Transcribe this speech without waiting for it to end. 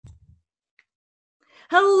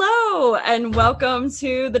Hello, and welcome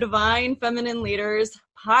to the Divine Feminine Leaders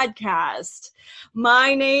podcast.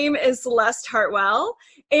 My name is Celeste Hartwell,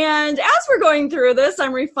 and as we're going through this,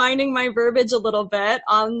 I'm refining my verbiage a little bit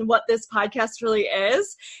on what this podcast really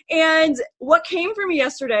is. And what came from me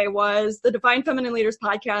yesterday was the Divine Feminine Leaders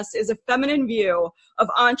podcast is a feminine view of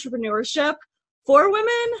entrepreneurship for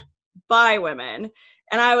women, by women.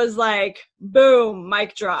 And I was like, boom,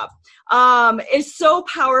 mic drop. It's so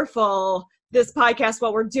powerful, this podcast,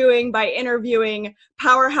 what we're doing by interviewing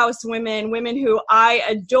powerhouse women who I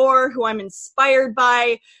adore, who I'm inspired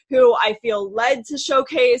by, who I feel led to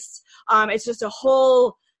showcase. It's just a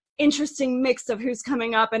whole interesting mix of who's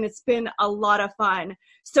coming up, and it's been a lot of fun.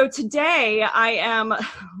 So today I am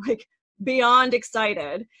beyond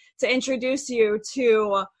excited to introduce you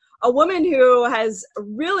to a woman who has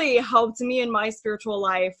really helped me in my spiritual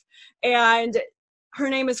life, and her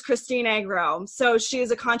name is Christine Agro. So she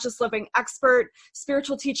is a conscious living expert,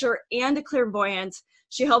 spiritual teacher, and a clairvoyant.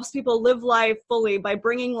 She helps people live life fully by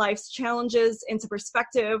bringing life's challenges into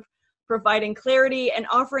perspective, providing clarity, and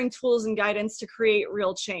offering tools and guidance to create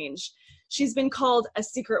real change. She's been called a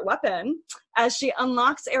secret weapon as she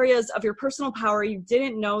unlocks areas of your personal power you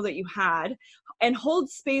didn't know that you had and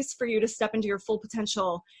holds space for you to step into your full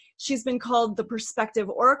potential. She's been called the Perspective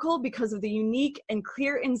Oracle because of the unique and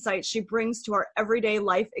clear insight she brings to our everyday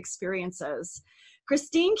life experiences.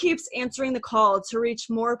 Christine keeps answering the call to reach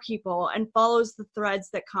more people and follows the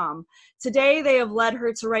threads that come. Today, they have led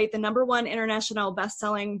her to write the #1 international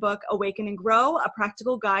best-selling book, Awaken and Grow, A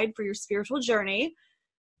Practical Guide for Your Spiritual Journey.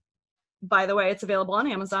 By the way, it's available on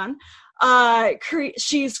Amazon.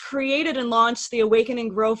 She's created and launched the Awaken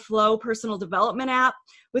and Grow Flow personal development app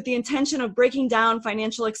with the intention of breaking down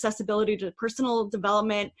financial accessibility to personal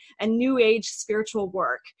development and new age spiritual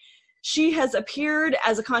work. She has appeared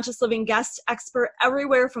as a conscious living guest expert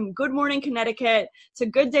everywhere from Good Morning Connecticut to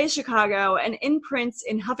Good Day Chicago, and in print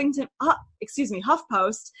in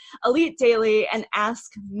HuffPost, Elite Daily, and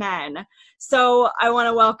Ask Men. So I want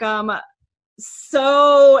to welcome,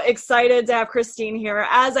 so excited to have Christine here.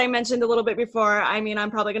 As I mentioned a little bit before, I'm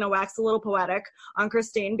probably going to wax a little poetic on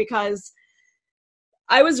Christine because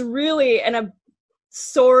I was really in a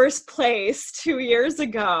sore place 2 years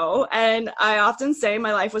ago, and I often say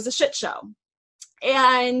my life was a shit show.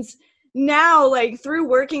 And now, through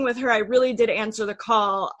working with her, I really did answer the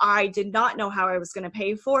call. I did not know how I was going to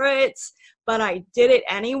pay for it, but I did it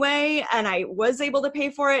anyway, and I was able to pay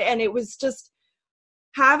for it. And it was just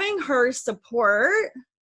having her support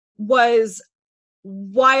was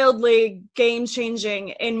wildly game-changing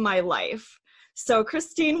in my life. So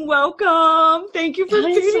Christine, welcome. Thank you for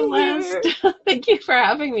being Celeste. here. Thank you for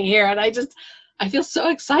having me here. And I feel so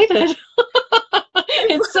excited.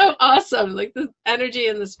 It's so awesome. The energy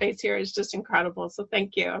in the space here is just incredible. So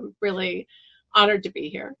thank you. I'm really honored to be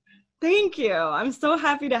here. Thank you. I'm so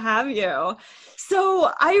happy to have you.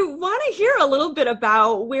 So I want to hear a little bit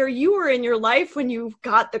about where you were in your life when you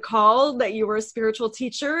got the call that you were a spiritual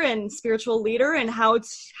teacher and spiritual leader, and how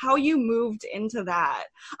you moved into that.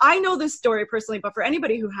 I know this story personally, but for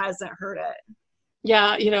anybody who hasn't heard it.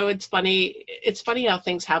 Yeah, it's funny. It's funny how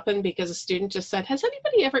things happen, because a student just said, "Has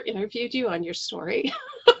anybody ever interviewed you on your story?"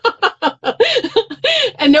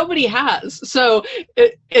 And nobody has. So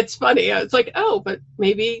it's funny. It's like, oh, but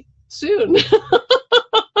maybe soon.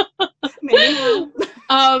 Maybe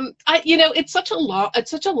now. It's such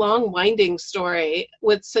a long winding story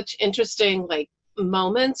with such interesting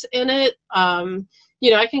moments in it.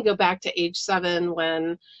 I can go back to age 7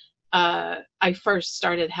 when I first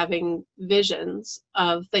started having visions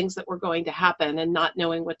of things that were going to happen and not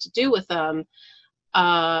knowing what to do with them,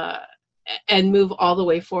 and move all the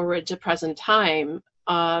way forward to present time.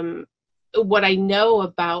 What I know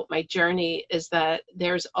about my journey is that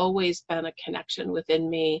there's always been a connection within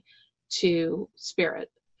me to spirit.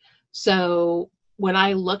 So when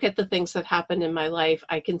I look at the things that happened in my life,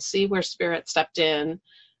 I can see where spirit stepped in,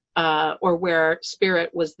 or where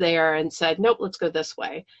spirit was there and said, nope, let's go this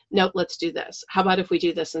way. Nope, let's do this. How about if we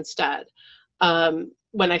do this instead?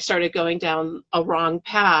 When I started going down a wrong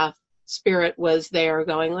path, spirit was there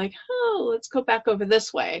going oh, let's go back over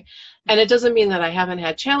this way. And it doesn't mean that I haven't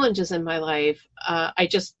had challenges in my life. I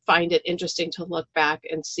just find it interesting to look back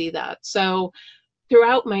and see that. So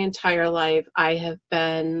throughout my entire life, I have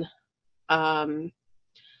been a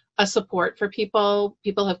support for people.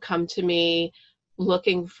 People have come to me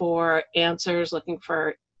looking for answers, looking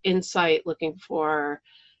for insight, looking for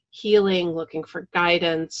healing, looking for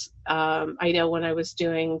guidance. I know when I was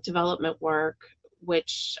doing development work,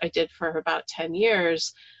 which I did for about 10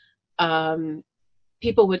 years,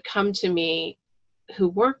 people would come to me who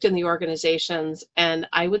worked in the organizations, and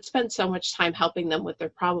I would spend so much time helping them with their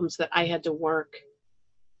problems that I had to work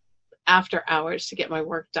after hours to get my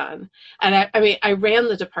work done. And I mean, I ran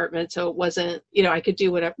the department, so it wasn't, I could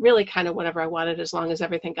do whatever, really kind of whatever I wanted as long as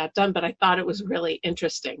everything got done. But I thought it was really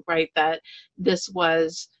interesting, right? That this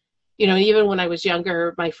was, even when I was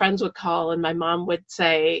younger, my friends would call and my mom would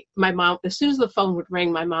say, as soon as the phone would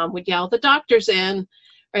ring, my mom would yell, "The doctor's in,"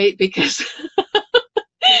 right? Because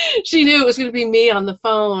she knew it was going to be me on the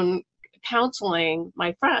phone counseling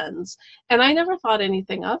my friends, and I never thought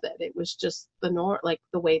anything of it. It was just the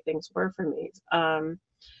way things were for me.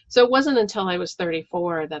 So it wasn't until I was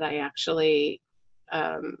 34 that I actually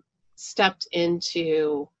stepped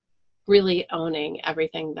into really owning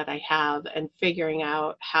everything that I have and figuring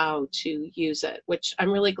out how to use it, which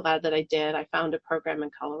I'm really glad that I did. I found a program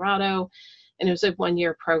in Colorado, and it was a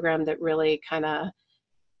 1-year program that really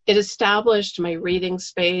it established my reading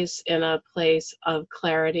space in a place of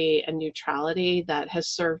clarity and neutrality that has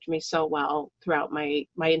served me so well throughout my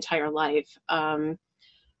entire life,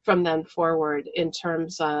 from then forward, in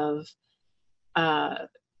terms of,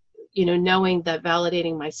 knowing that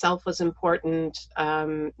validating myself was important,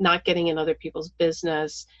 not getting in other people's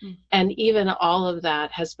business. And even all of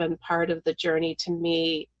that has been part of the journey to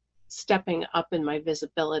me stepping up in my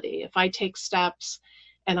visibility. If I take steps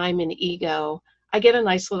and I'm in ego, I get a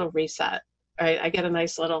nice little reset, right? I get a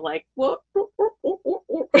nice little whoop,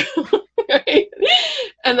 right?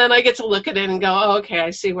 And then I get to look at it and go, oh, okay, I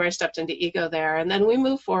see where I stepped into ego there. And then we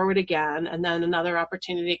move forward again, and then another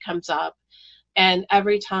opportunity comes up. And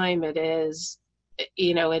every time it is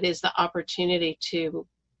the opportunity to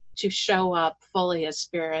show up fully as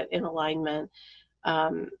spirit in alignment.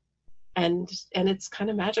 And it's kind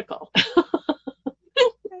of magical.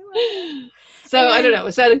 So I don't know,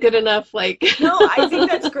 is that a good enough No, I think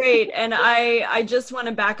that's great. And I just want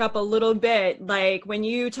to back up a little bit. When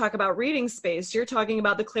you talk about reading space, you're talking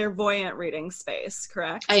about the clairvoyant reading space,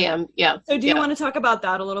 correct? I am, yeah. So do you want to talk about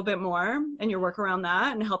that a little bit more and your work around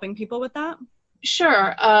that and helping people with that?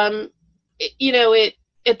 Sure. In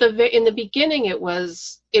the beginning, it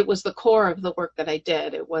was the core of the work that I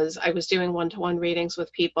did. I was doing one-to-one readings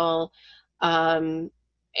with people,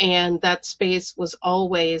 and that space was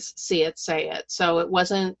always see it, say it. So it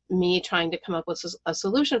wasn't me trying to come up with a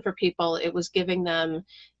solution for people. It was giving them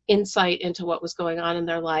insight into what was going on in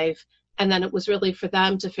their life. And then it was really for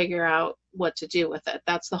them to figure out what to do with it.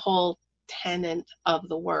 That's the whole tenet of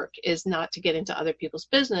the work, is not to get into other people's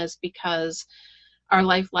business, because our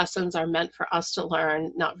life lessons are meant for us to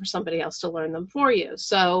learn, not for somebody else to learn them for you.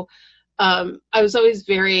 So I was always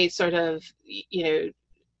very sort of,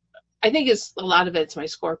 I think a lot of it's my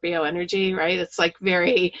Scorpio energy, right? It's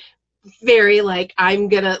very, very I'm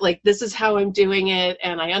gonna, this is how I'm doing it,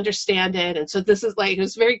 and I understand it. And so this is it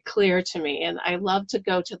was very clear to me. And I love to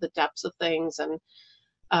go to the depths of things and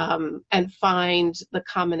find the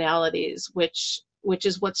commonalities, which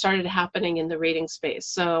is what started happening in the reading space.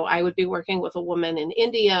 So I would be working with a woman in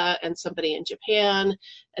India, and somebody in Japan,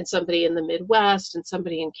 and somebody in the Midwest, and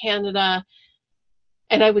somebody in Canada.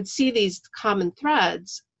 And I would see these common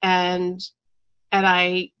threads, and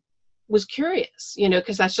I was curious,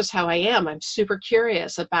 because that's just how I am. I'm super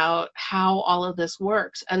curious about how all of this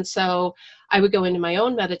works. And so I would go into my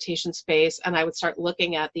own meditation space, and I would start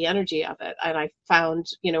looking at the energy of it. And I found,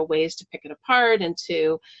 ways to pick it apart and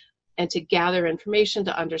to gather information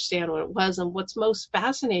to understand what it was. And what's most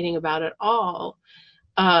fascinating about it all,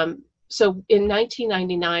 so in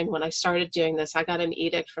 1999, when I started doing this, I got an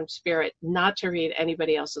edict from Spirit not to read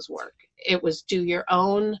anybody else's work. It was do your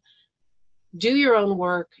own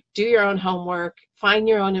work, do your own homework, find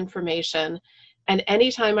your own information. And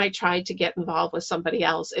anytime I tried to get involved with somebody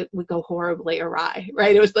else, it would go horribly awry,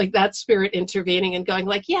 right? It was that Spirit intervening and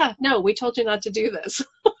going yeah, no, we told you not to do this.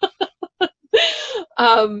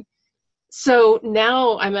 So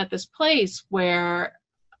now I'm at this place where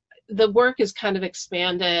the work is kind of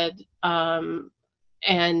expanded, and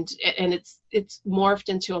it's morphed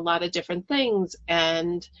into a lot of different things,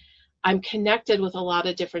 and I'm connected with a lot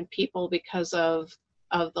of different people because of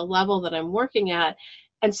the level that I'm working at.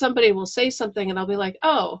 And somebody will say something, and I'll be like,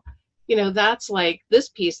 oh, that's this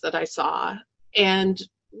piece that I saw. And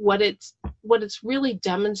what it's really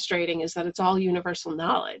demonstrating is that it's all universal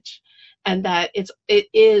knowledge, and that it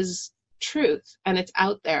is truth, and it's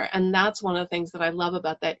out there. And that's one of the things that I love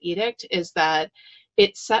about that edict, is that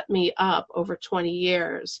it set me up over 20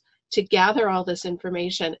 years to gather all this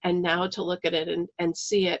information, and now to look at it and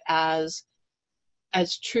see it as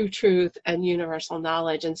true truth and universal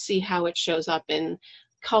knowledge, and see how it shows up in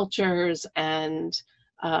cultures and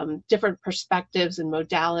different perspectives and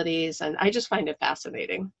modalities. And I just find it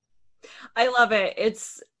fascinating. I love it.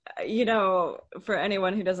 It's, for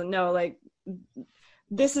anyone who doesn't know, like,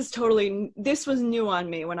 this was new on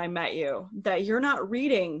me when I met you, that you're not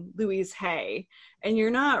reading Louise Hay and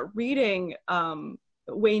you're not reading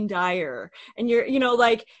Wayne Dyer, and you're,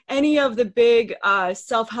 like any of the big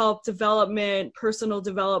self-help development, personal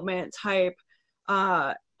development type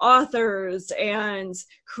authors and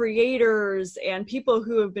creators and people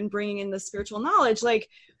who have been bringing in the spiritual knowledge. Like,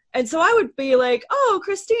 and so I would be like, oh,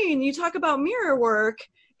 Christine, you talk about mirror work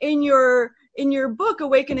in your book,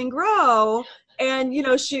 Awaken and Grow. And,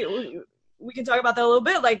 we can talk about that a little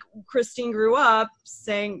bit. Like, Christine grew up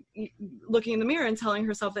looking in the mirror and telling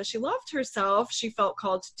herself that she loved herself. She felt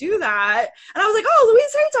called to do that. And I was like, oh,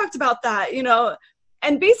 Louise Hay talked about that,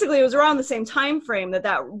 and basically it was around the same time frame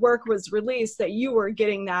that work was released that you were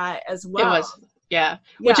getting that as well. It was, yeah.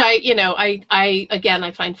 Which I again, I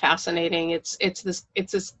find fascinating. It's this,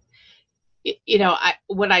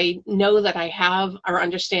 what I know that I have or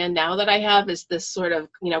understand now that I have is this sort of,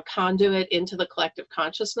 conduit into the collective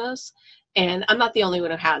consciousness. And I'm not the only one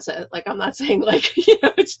who has it. Like, I'm not saying like,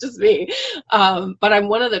 it's just me. But I'm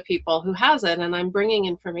one of the people who has it, and I'm bringing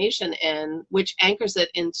information in, which anchors it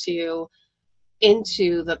into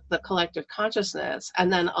the collective consciousness, and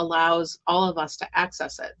then allows all of us to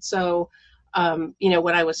access it. So,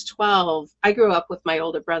 when I was 12, I grew up with my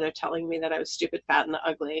older brother telling me that I was stupid, fat, and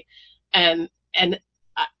ugly. And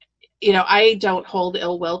I don't hold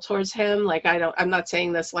ill will towards him. Like, I'm not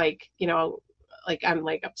saying this like, like I'm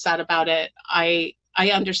like upset about it. I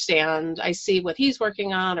understand. I see what he's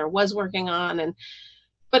working on or was working on.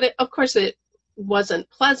 But of course it wasn't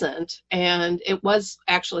pleasant. And it was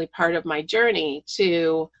actually part of my journey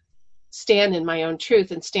to stand in my own truth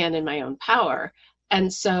and stand in my own power.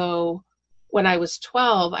 And so when I was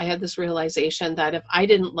 12, I had this realization that if I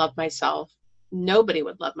didn't love myself, nobody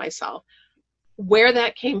would love myself. Where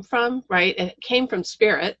that came from, right? It came from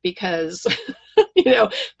spirit, because,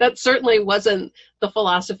 that certainly wasn't the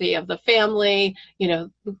philosophy of the family.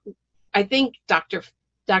 I think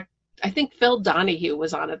I think Phil Donahue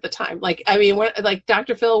was on at the time. Like, I mean, like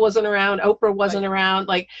Dr. Phil wasn't around, Oprah wasn't around.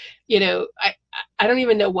 Like, I don't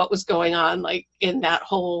even know what was going on, like, in that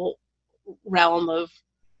whole realm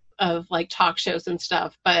of like talk shows and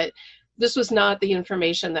stuff. But this was not the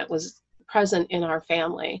information that was present in our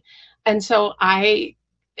family. And so I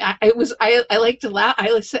like to laugh.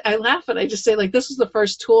 I laugh and I just say, like, this was the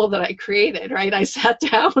first tool that I created, right? I sat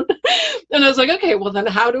down and I was like, okay, well then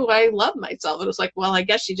how do I love myself? And it was like, well, I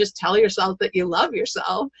guess you just tell yourself that you love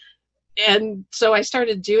yourself. And so I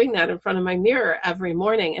started doing that in front of my mirror every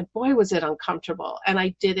morning, and boy, was it uncomfortable. And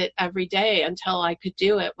I did it every day until I could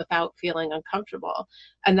do it without feeling uncomfortable.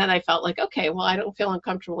 And then I felt like, okay, well, I don't feel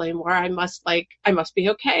uncomfortable anymore. I must be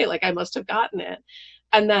okay. Like, I must have gotten it.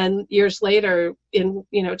 And then years later, in,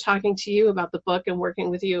 talking to you about the book and working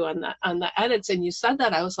with you on the edits, and you said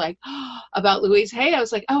that, I was like, oh, about Louise Hay, I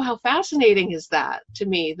was like, oh, how fascinating is that to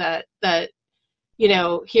me, that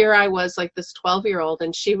here I was, like, this 12-year-old,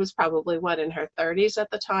 and she was probably in her 30s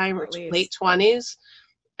at the time, or late 20s,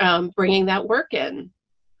 bringing that work in.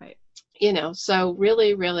 Right. So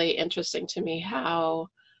really, really interesting to me how,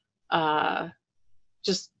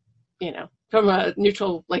 just, from a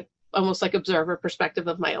neutral, like, almost like observer perspective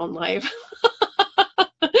of my own life.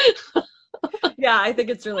 Yeah, I think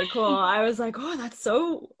it's really cool. I was like, oh, that's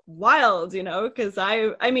so wild, because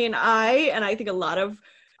I think a lot of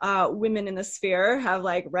women in the sphere have,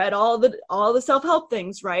 like, read all the self-help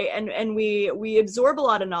things, right? And we absorb a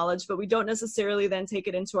lot of knowledge, but we don't necessarily then take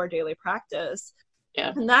it into our daily practice.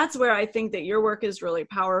 Yeah. And that's where I think that your work is really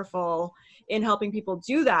powerful in helping people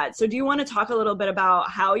do that. So do you want to talk a little bit about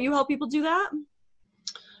how you help people do that?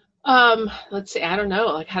 Let's see. I don't know.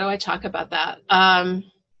 Like, how do I talk about that?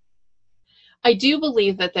 I do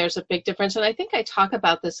believe that there's a big difference. And I think I talk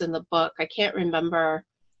about this in the book. I can't remember,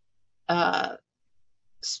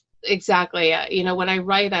 exactly. When I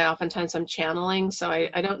write, oftentimes I'm channeling. So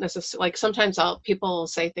I don't necessarily, like, sometimes people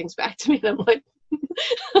say things back to me and I'm like,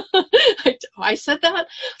 I said that.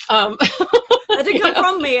 That didn't come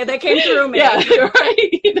from me. That came through me. Yeah,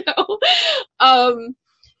 right.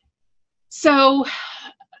 So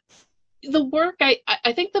the work, I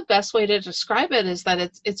think the best way to describe it is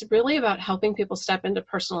that it's really about helping people step into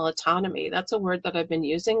personal autonomy. That's a word that I've been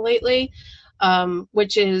using lately,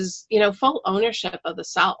 which is, full ownership of the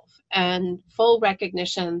self and full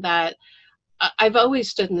recognition that I've always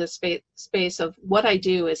stood in this space of what I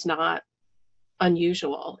do is not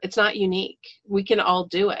unusual. It's not unique. We can all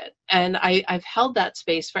do it. And I've held that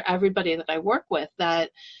space for everybody that I work with,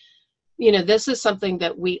 that this is something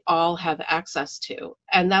that we all have access to.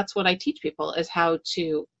 And that's what I teach people, is how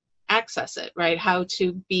to access it, right? How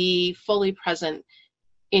to be fully present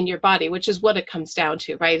in your body, which is what it comes down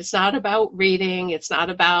to, right? It's not about reading. It's not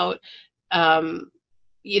about,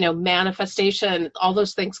 manifestation. All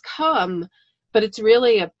those things come, but it's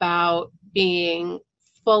really about being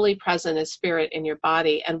fully present as spirit in your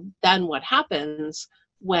body. And then what happens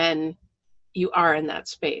when you are in that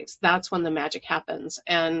space? That's when the magic happens.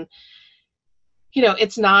 And,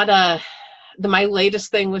 it's not my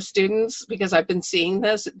latest thing with students, because I've been seeing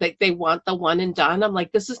this, they want the one and done. I'm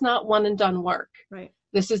like, this is not one and done work. Right.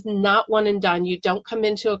 This is not one and done. You don't come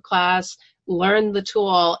into a class, learn the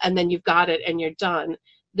tool, and then you've got it and you're done.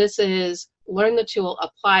 This is learn the tool,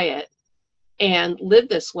 apply it, and live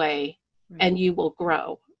this way, right, and you will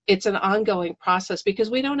grow. It's an ongoing process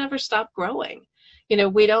because we don't ever stop growing.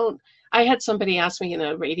 I had somebody ask me in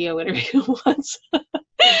a radio interview once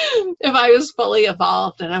if I was fully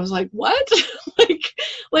evolved, and I was like, what?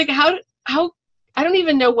 like how I don't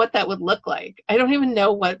even know what that would look like. I don't even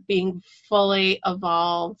know what being fully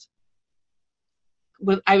evolved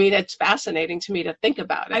would. I mean, it's fascinating to me to think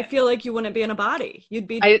about it. I feel like you wouldn't be in a body. You'd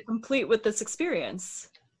be complete with this experience.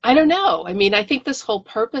 I don't know. I mean, I think this whole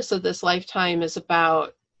purpose of this lifetime is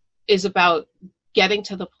about getting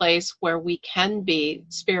to the place where we can be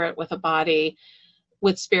spirit with a body,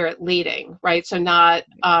 with spirit leading, right? So not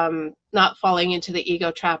falling into the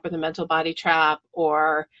ego trap or the mental body trap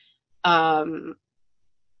or the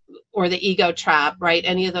ego trap, right?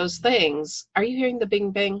 Any of those things. Are you hearing the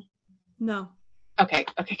bing bing? No. Okay,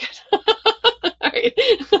 good. All right.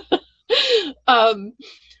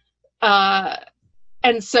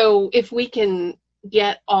 And so if we can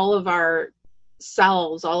get all of our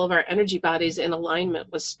selves, all of our energy bodies in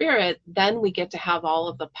alignment with spirit, then we get to have all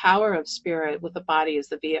of the power of spirit with the body as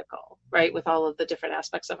the vehicle, right? With all of the different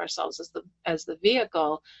aspects of ourselves as the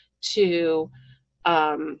vehicle to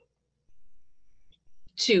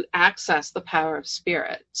access the power of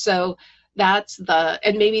spirit. So that's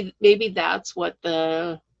and maybe that's what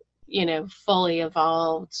the, fully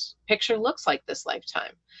evolved picture looks like this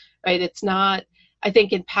lifetime, right? It's not, I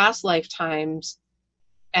think in past lifetimes,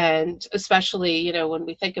 and especially, when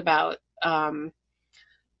we think about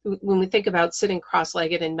sitting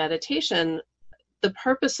cross-legged in meditation, the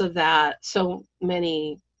purpose of that so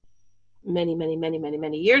many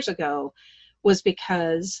years ago was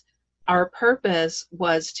because our purpose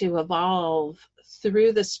was to evolve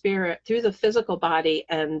through the spirit, through the physical body,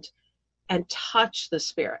 and touch the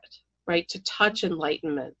spirit, right? To touch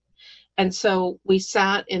enlightenment. And so we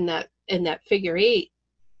sat in that figure 8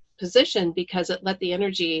 position because it let the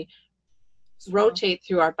energy rotate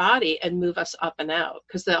through our body and move us up and out,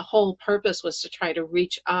 because the whole purpose was to try to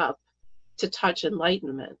reach up to touch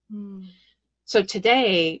enlightenment. So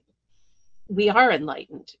today we are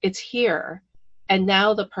enlightened. It's here. And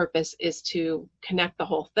now the purpose is to connect the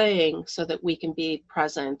whole thing so that we can be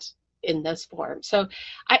present in this form. So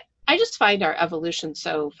I just find our evolution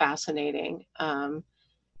so fascinating.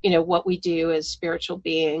 What we do as spiritual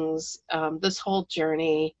beings, this whole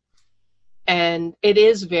journey. And it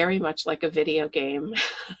is very much like a video game.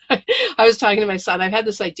 I was talking to my son. I've had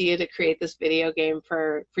this idea to create this video game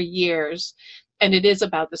for years, and it is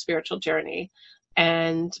about the spiritual journey.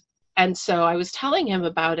 And so I was telling him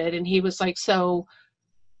about it, and he was like, so,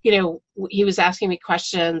 he was asking me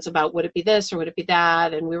questions about, would it be this or would it be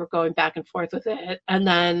that? And we were going back and forth with it. And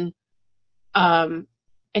then, and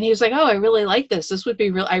he was like, oh, I really like this. This would be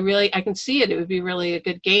real. I can see it. It would be really a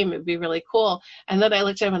good game. It would be really cool. And then I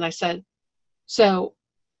looked at him and I said, so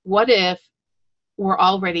what if we're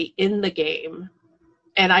already in the game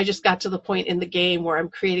and I just got to the point in the game where I'm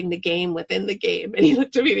creating the game within the game? And he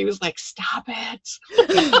looked at me and he was like, stop it.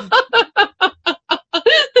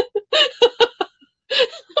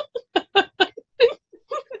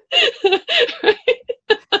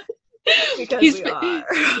 Because we are.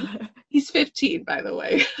 He's 15, by the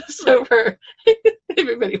way. So for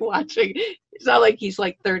everybody watching, it's not like he's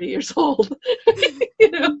like 30 years old.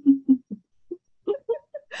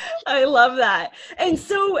 I love that. And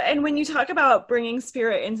when you talk about bringing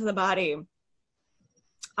spirit into the body,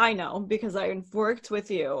 I know because I've worked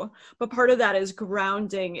with you, but part of that is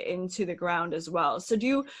grounding into the ground as well. So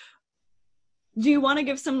do you want to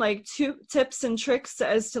give some like 2 tips and tricks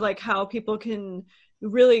as to like how people can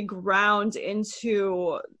really ground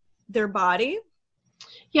into their body?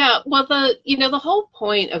 Yeah, well, the whole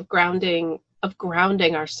point of grounding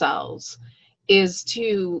ourselves is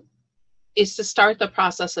to start the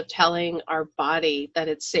process of telling our body that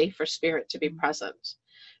it's safe for spirit to be present,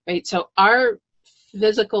 right? So our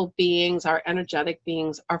physical beings, our energetic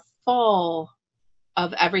beings are full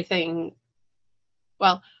of everything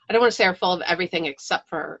well, I don't want to say are full of everything except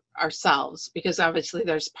for ourselves, because obviously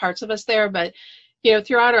there's parts of us there, but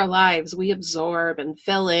throughout our lives, we absorb and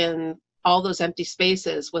fill in all those empty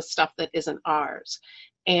spaces with stuff that isn't ours.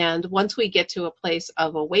 And once we get to a place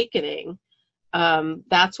of awakening,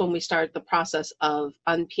 that's when we start the process of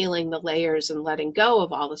unpeeling the layers and letting go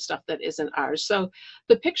of all the stuff that isn't ours. So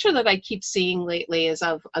the picture that I keep seeing lately is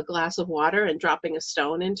of a glass of water and dropping a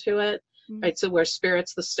stone into it, right? So where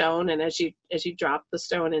spirit's the stone, and as you drop the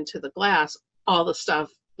stone into the glass, all the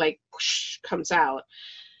stuff like whoosh, comes out.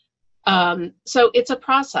 So it's a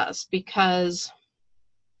process, because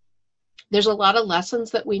there's a lot of lessons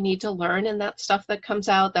that we need to learn in that stuff that comes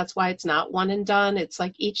out. That's why it's not one and done. It's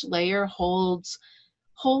like each layer holds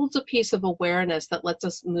a piece of awareness that lets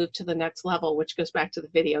us move to the next level, which goes back to the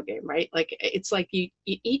video game, right? Like it's like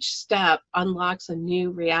each step unlocks a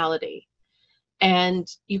new reality, and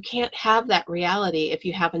you can't have that reality if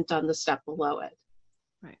you haven't done the step below it,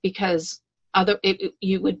 right? Because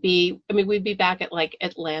we'd be back at like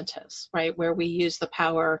Atlantis, right, where we use the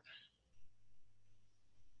power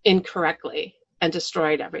incorrectly and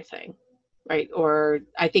destroyed everything, right? Or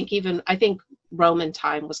I think Roman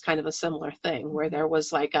time was kind of a similar thing, where there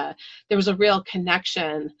was a real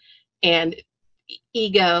connection, and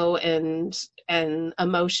ego and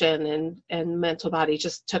emotion and mental body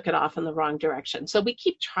just took it off in the wrong direction. So we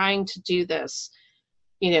keep trying to do this,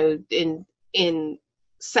 in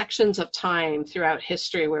sections of time throughout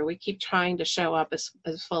history, where we keep trying to show up as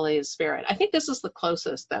fully as spirit. I think this is the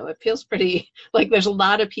closest, though. It feels pretty like there's a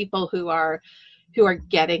lot of people who are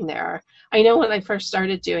getting there. I know when I first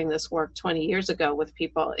started doing this work 20 years ago with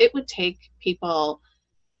people, it would take people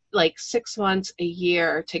like 6 months, a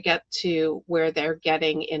year to get to where they're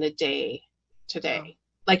getting in a day today.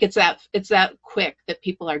 Like it's that quick that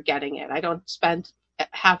people are getting it. I don't spend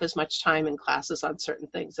half as much time in classes on certain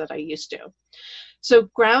things that I used to. So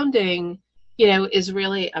grounding, is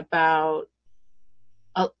really about,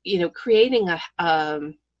 creating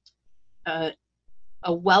a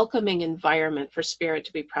welcoming environment for spirit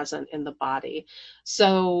to be present in the body.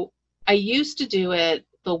 So I used to do it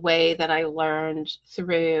the way that I learned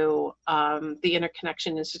through the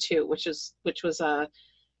Interconnection Institute, which was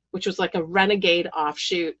like a renegade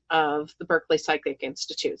offshoot of the Berkeley Psychic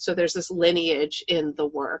Institute. So there's this lineage in the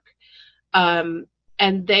work.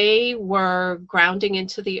 And they were grounding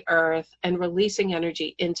into the earth and releasing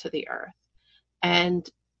energy into the earth. And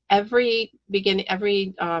every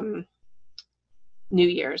New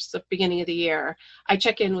Year's, the beginning of the year, I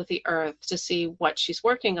check in with the earth to see what she's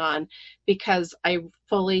working on, because I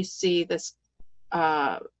fully see this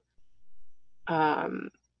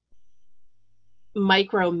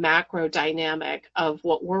micro macro dynamic of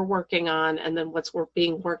what we're working on, and then what's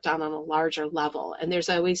being worked on a larger level. And there's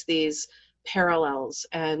always these parallels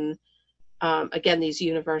and again, these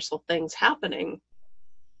universal things happening.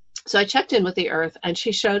 So I checked in with the earth, and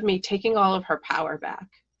she showed me taking all of her power back.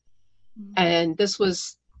 And this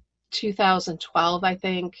was 2012, I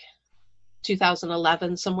think,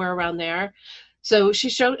 2011, somewhere around there. So she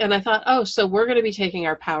showed, and I thought, oh, so we're going to be taking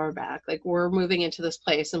our power back. Like, we're moving into this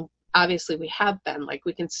place. And obviously we have been. Like,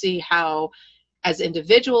 we can see how as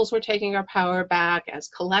individuals we're taking our power back, as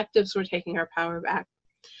collectives we're taking our power back.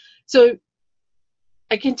 So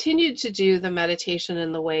I continued to do the meditation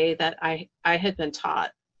in the way that I had been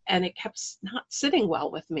taught, and it kept not sitting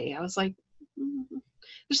well with me. I was like,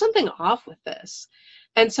 there's something off with this.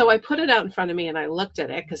 And so I put it out in front of me, and I looked at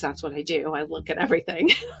it, because that's what I do. I look at everything.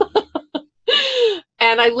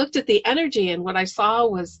 And I looked at the energy, and what I saw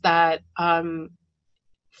was that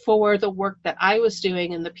for the work that I was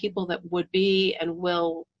doing, and the people that would be and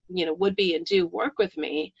do work with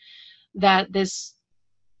me, that this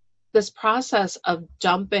process of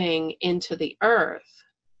dumping into the earth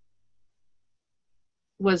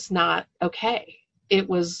was not okay. It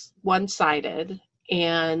was one-sided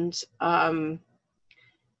and kind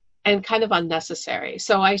of unnecessary.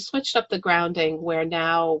 So I switched up the grounding, where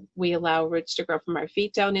now we allow roots to grow from our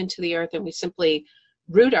feet down into the earth, and we simply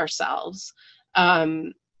root ourselves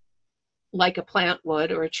like a plant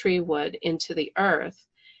would or a tree would into the earth.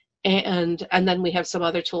 And then we have some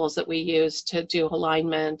other tools that we use to do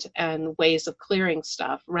alignment and ways of clearing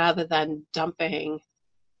stuff, rather than dumping,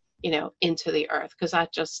 into the earth, because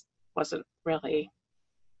that just wasn't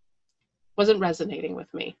resonating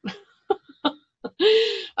with me.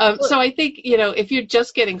 So I think, if you're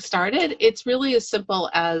just getting started, it's really as simple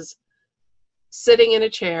as sitting in a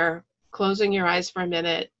chair, closing your eyes for a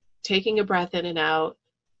minute, taking a breath in and out,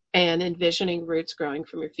 and envisioning roots growing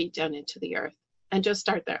from your feet down into the earth, and just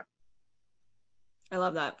start there. I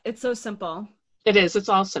love that. It's so simple. It is. It's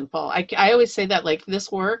all simple. I always say that, like,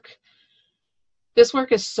 this work, this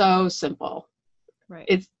work is so simple.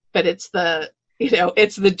 Right. But it's the,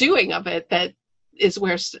 it's the doing of it that is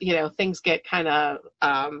where, things get kind of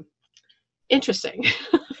interesting.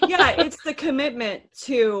 Yeah, it's the commitment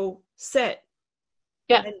to sit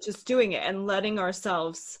Yeah. and just doing it and letting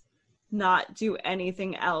ourselves not do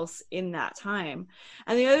anything else in that time.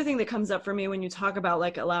 And the other thing that comes up for me when you talk about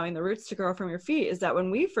like allowing the roots to grow from your feet is that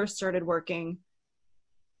when we first started working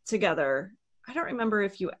together, I don't remember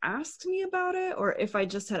if you asked me about it or if I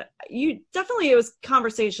just had, you definitely, it was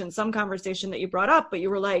some conversation that you brought up, but you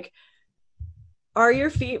were like, are your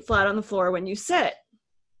feet flat on the floor when you sit?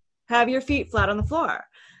 Have your feet flat on the floor.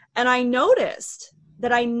 And I noticed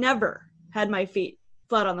that I never had my feet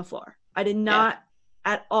flat on the floor. I did not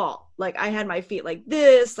at all. Like I had my feet like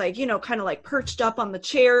this, like, kind of like perched up on the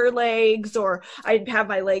chair legs, or I'd have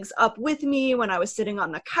my legs up with me when I was sitting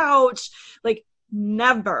on the couch. Like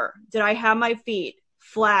never did I have my feet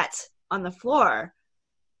flat on the floor.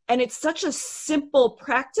 And it's such a simple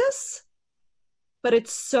practice, but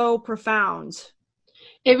it's so profound.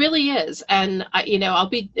 It really is. And I'll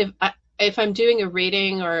be, if I'm doing a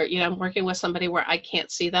reading or, I'm working with somebody where I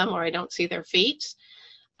can't see them or I don't see their feet,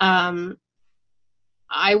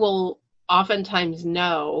 I will oftentimes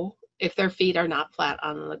know if their feet are not flat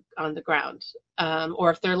on the ground, or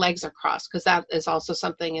if their legs are crossed, because that is also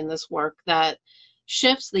something in this work that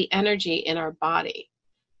shifts the energy in our body.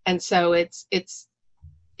 And so it's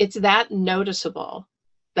that noticeable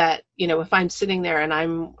that, if I'm sitting there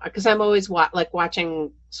and because I'm always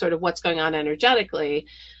watching sort of what's going on energetically,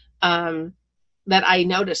 that I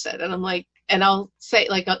notice it. And I'm like, and I'll say,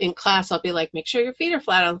 like in class, I'll be like, make sure your feet are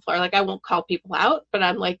flat on the floor. Like I won't call people out, but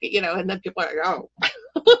I'm like, and then people are like, oh,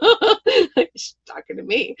 she's talking to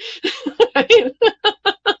me.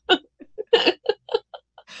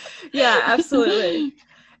 Yeah, absolutely.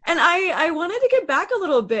 And I wanted to get back a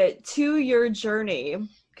little bit to your journey,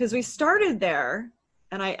 because we started there,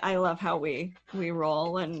 and I love how we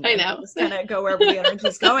roll and I know. just kind of go wherever the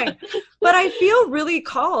energy's going. But I feel really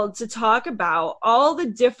called to talk about all the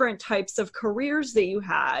different types of careers that you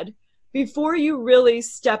had before you really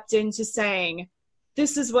stepped into saying,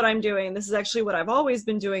 this is what I'm doing. This is actually what I've always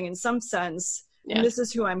been doing in some sense. Yeah. And this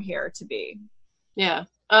is who I'm here to be. Yeah.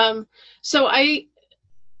 So I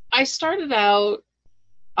started out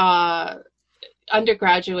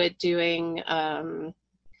undergraduate doing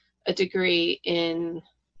a degree in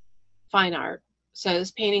fine art. So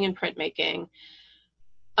it's painting and printmaking.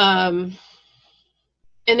 And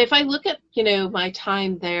if I look at, my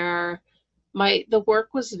time there, the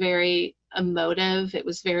work was very emotive. It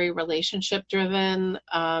was very relationship driven.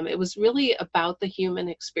 It was really about the human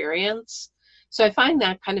experience. So I find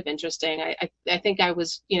that kind of interesting. I think I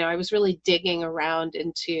was really digging around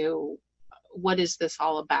into what is this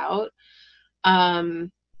all about.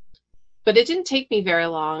 But it didn't take me very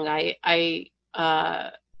long. I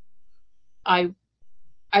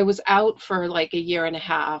was out for like a year and a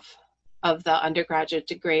half of the undergraduate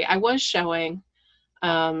degree. I was showing.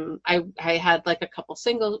 I had like a couple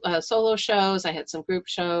solo shows. I had some group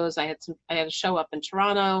shows. I had a show up in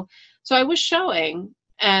Toronto. So I was showing,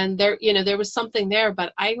 and there was something there,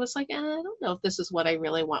 but I was like, I don't know if this is what I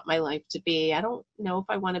really want my life to be. I don't know if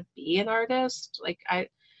I want to be an artist.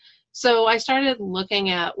 So I started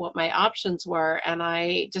looking at what my options were, and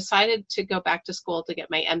I decided to go back to school to get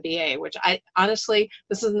my MBA, which honestly,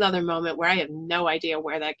 this is another moment where I had no idea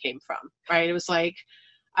where that came from, right? It was like,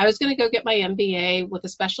 I was going to go get my MBA with a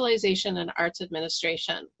specialization in arts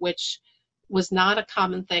administration, which was not a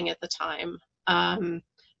common thing at the time. I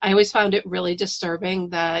always found it really disturbing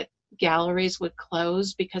that galleries would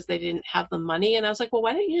close because they didn't have the money. And I was like, well,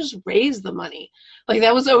 why don't you just raise the money? Like,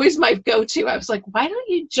 that was always my go-to. I was like, why don't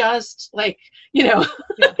you just Yeah.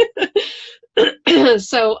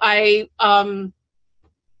 So I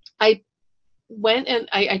went and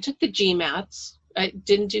I took the GMATs. I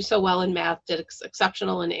didn't do so well in math, did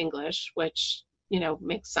exceptional in English, which,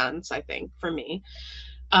 makes sense, I think, for me.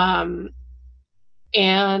 And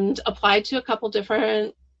applied to a couple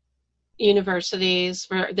different universities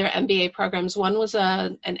for their MBA programs. One was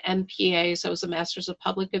an MPA, so it was a Master's of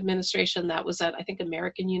Public Administration. That was at, I think,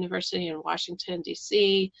 American University in Washington,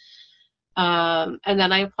 D.C. And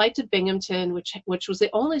then I applied to Binghamton, which was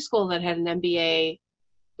the only school that had an MBA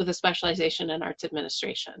with a specialization in arts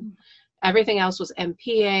administration. Everything else was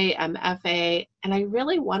MPA, MFA, and I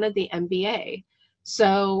really wanted the MBA.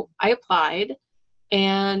 So I applied,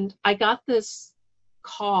 and I got this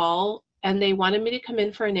call, and they wanted me to come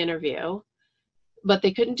in for an interview, but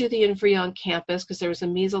they couldn't do the interview on campus because there was a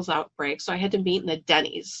measles outbreak, so I had to meet in the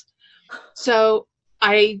Denny's. So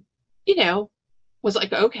I, was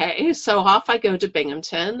like, okay. So off I go to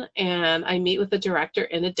Binghamton and I meet with the director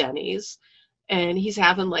in a Denny's, and he's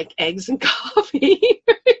having like eggs and coffee.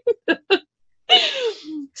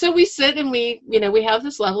 So we sit and we have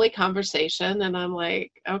this lovely conversation, and I'm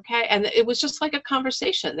like, okay. And it was just like a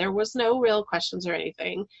conversation. There was no real questions or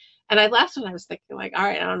anything. And I left and I was thinking like, all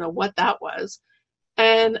right, I don't know what that was.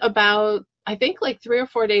 And about, I think like 3 or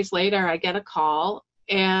 4 days later, I get a call,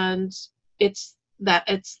 and it's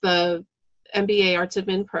the MBA Arts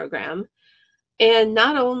Admin program. And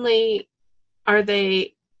not only are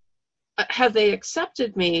they have they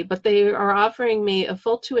accepted me, but they are offering me a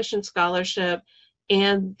full tuition scholarship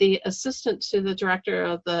and the assistant to the director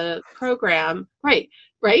of the program, right,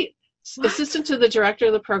 What? assistant to the director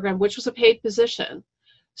of the program, which was a paid position.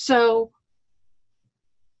 So,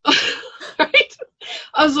 right,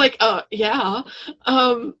 I was like, oh, yeah.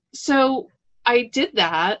 So I did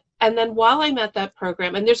that. And then while I'm at that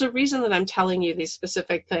program, and there's a reason that I'm telling you these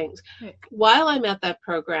specific things, Right. while I'm at that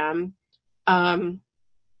program,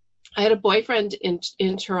 I had a boyfriend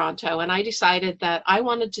in Toronto, and I decided that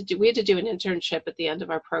we had to do an internship at the end of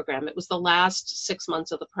our program. It was the last 6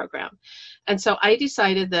 months of the program. And so I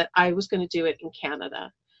decided that I was going to do it in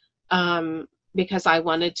Canada, because I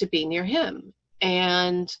wanted to be near him.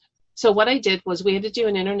 And so what I did was we had to do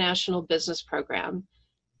an international business program.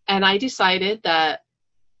 And I decided that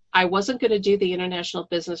I wasn't going to do the international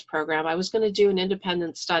business program. I was going to do an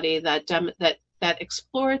independent study that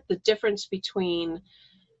explored the difference between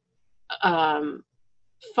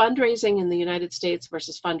fundraising in the United States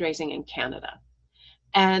versus fundraising in Canada.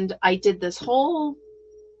 And I did this whole,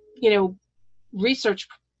 research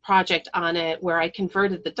project on it where I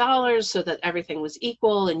converted the dollars so that everything was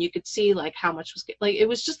equal, and you could see like how much was like, it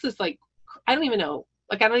was just this like, I don't even know,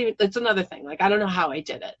 like, it's another thing. Like, I don't know how I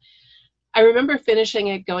did it. I remember finishing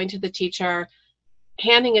it, going to the teacher,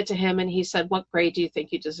 handing it to him, and he said, "What grade do you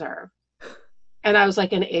think you deserve?" And I was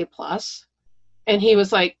like, an A+. And he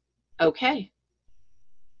was like, okay.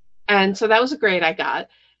 And so that was a grade I got.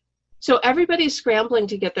 So everybody's scrambling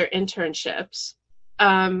to get their internships.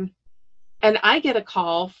 And I get a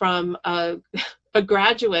call from a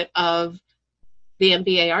graduate of the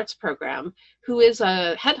MBA Arts program who is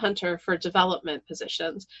a headhunter for development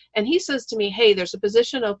positions. And he says to me, hey, there's a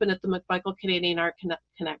position open at the McMichael Canadian Art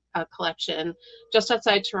Collection just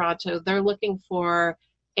outside Toronto. They're looking for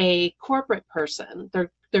a corporate person.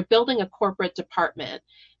 They're building a corporate department,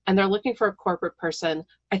 and they're looking for a corporate person.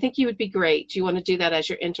 I think you would be great. Do you want to do that as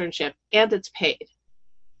your internship? And it's paid.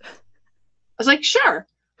 I was like, sure,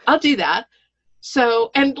 I'll do that. So,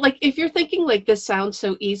 and like, if you're thinking like this sounds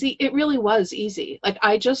so easy, it really was easy. Like,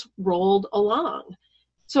 I just rolled along.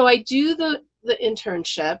 So I do the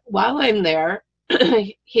internship. While I'm there,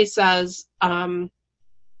 he says,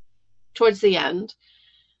 towards the end,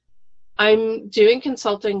 I'm doing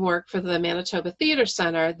consulting work for the Manitoba Theatre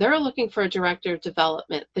Center. They're looking for a director of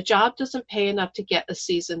development. The job doesn't pay enough to get a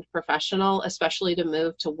seasoned professional, especially to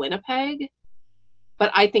move to Winnipeg,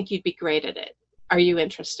 but I think you'd be great at it. Are you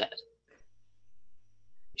interested?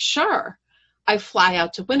 Sure. I fly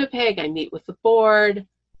out to Winnipeg. I meet with the board.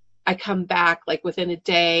 I come back like within a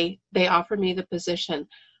day. They offer me the position.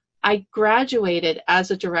 I graduated as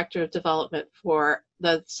a director of development for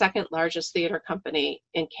the second largest theater company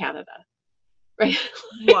in Canada. Right?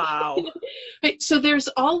 Wow. Right. So there's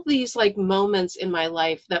all these like moments in my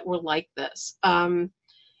life that were like this.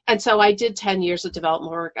 And so I did 10 years of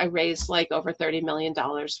development work. I raised like over $30 million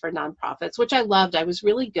for nonprofits, which I loved. I was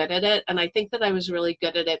really good at it. And I think that I was really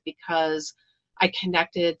good at it because I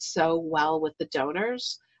connected so well with the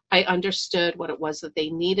donors. I understood what it was that they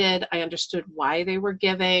needed. I understood why they were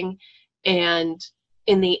giving. And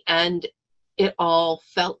in the end, it all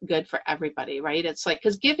felt good for everybody, right? It's like,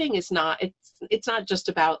 because giving is not, it's not just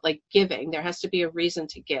about like giving. There has to be a reason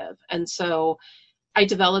to give. And so I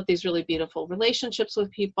developed these really beautiful relationships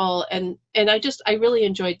with people, and I really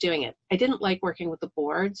enjoyed doing it. I didn't like working with the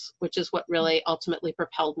boards, which is what really ultimately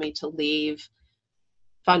propelled me to leave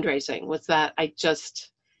fundraising, was that I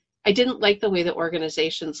didn't like the way that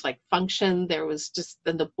organizations like function. There was just,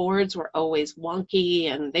 then the boards were always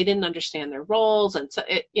wonky and they didn't understand their roles. And so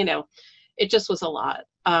it just was a lot.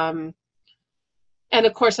 And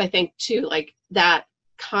of course, I think too, like that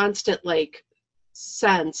constant like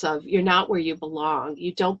sense of you're not where you belong.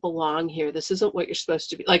 You don't belong here. This isn't what you're supposed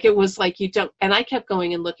to be. Like, it was like you don't, and I kept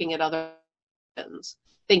going and looking at other things,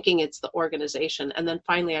 thinking it's the organization. And then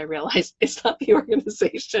finally I realized it's not the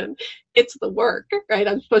organization, it's the work, right?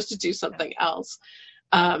 I'm supposed to do something else.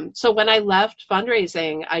 So when I left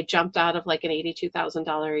fundraising, I jumped out of like an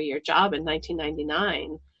 $82,000 a year job in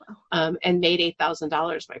 1999, and made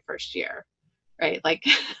 $8,000 my first year, right? Like,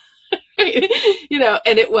 You know,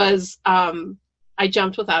 and it was, I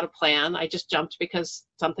jumped without a plan. I just jumped because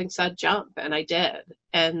something said jump, and I did.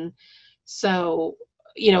 And so,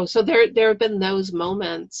 you know, so there have been those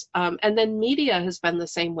moments. And then media has been the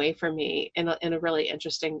same way for me in a really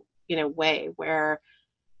interesting, you know, way where,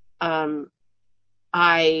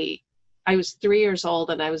 I was 3 years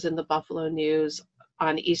old and I was in the Buffalo News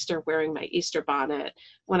on Easter wearing my Easter bonnet.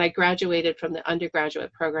 When I graduated from the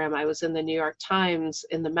undergraduate program, I was in the New York Times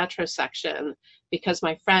in the Metro section because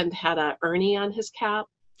my friend had a Ernie on his cap.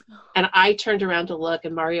 And I turned around to look,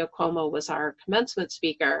 and Mario Cuomo was our commencement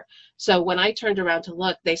speaker. So when I turned around to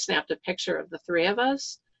look, they snapped a picture of the three of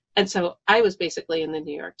us. And so I was basically in the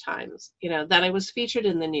New York Times, you know, that I was featured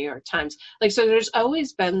in the New York Times. Like, so there's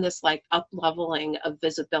always been this like up leveling of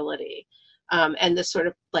visibility. And this sort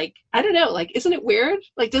of like, I don't know, like, isn't it weird?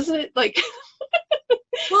 Like, doesn't it like,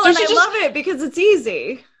 well, and I love it because it's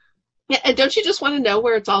easy. Yeah. And don't you just want to know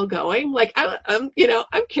where it's all going? Like, I'm you know,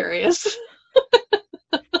 I'm curious.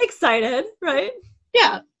 Excited, right?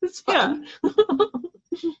 Yeah. It's fun. Yeah.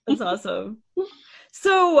 That's awesome.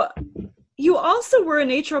 So you also were a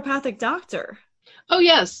naturopathic doctor. Oh,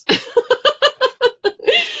 yes.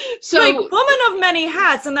 So like woman of many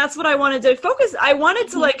hats, and that's what I wanted to focus. I wanted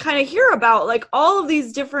to like kind of hear about like all of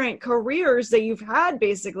these different careers that you've had,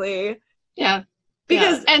 basically. Yeah.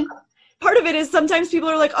 Because and part of it is sometimes people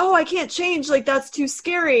are like, oh, I can't change. Like, that's too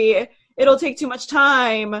scary. It'll take too much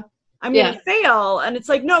time. I'm going to fail. And it's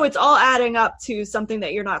like, no, it's all adding up to something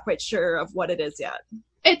that you're not quite sure of what it is yet.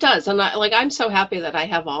 It does. And I'm so happy that I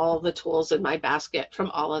have all the tools in my basket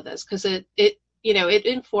from all of this, because it, you know, it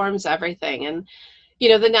informs everything. And, you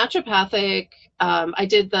know, the naturopathic, I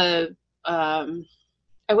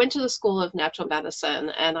went to the School of Natural Medicine,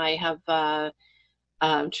 and I have a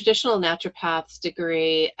traditional naturopath's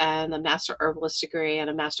degree and a master herbalist degree and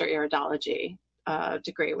a master iridology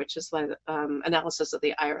degree, which is like analysis of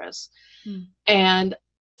the iris. And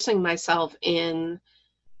immersing myself in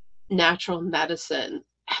natural medicine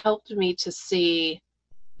helped me to see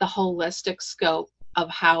the holistic scope of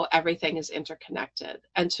how everything is interconnected,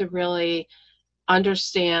 and to really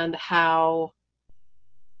understand how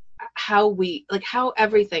we, like, how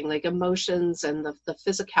everything, like emotions and the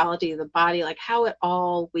physicality of the body, like how it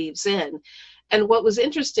all weaves in. And what was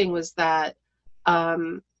interesting was that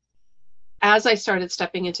as I started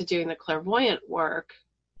stepping into doing the clairvoyant work,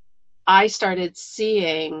 I started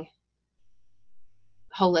seeing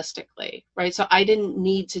holistically, right? So I didn't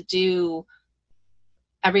need to do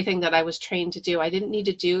everything that I was trained to do. I didn't need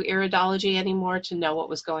to do iridology anymore to know what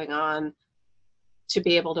was going on, to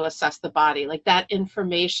be able to assess the body. Like, that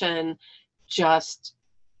information just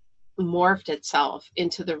morphed itself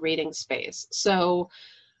into the reading space. So,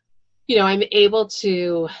 you know, I'm able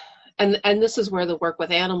to, and this is where the work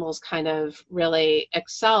with animals kind of really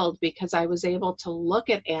excelled, because I was able to look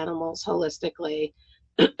at animals holistically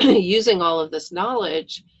using all of this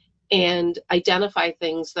knowledge and identify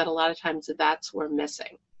things that a lot of times the vets were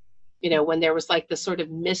missing. You know, when there was like this sort of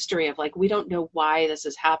mystery of like, we don't know why this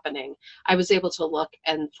is happening, I was able to look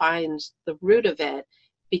and find the root of it,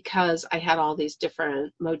 because I had all these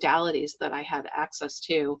different modalities that I had access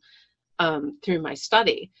to through my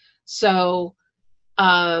study. So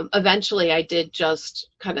eventually I did just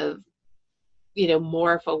kind of, you know,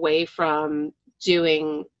 morph away from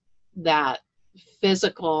doing that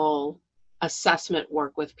physical assessment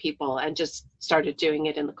work with people and just started doing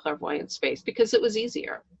it in the clairvoyant space because it was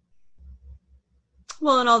easier.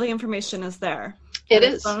 Well, and all the information is there. It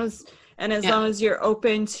is. As long as you're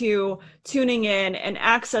open to tuning in and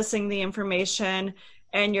accessing the information,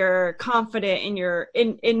 and you're confident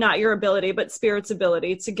in not your ability, but spirit's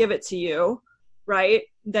ability to give it to you, right?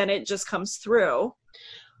 Then it just comes through.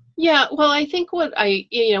 Yeah. Well, I think what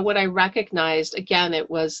I recognized, again, it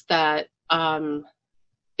was that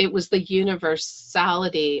it was the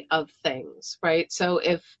universality of things, right? So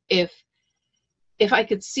if I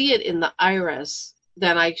could see it in the iris,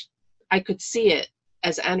 then I could see it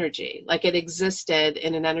as energy, like it existed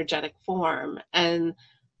in an energetic form. And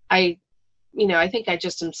I think I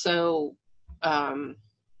just am so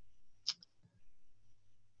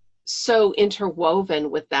interwoven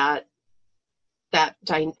with that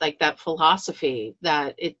philosophy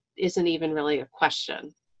that it isn't even really a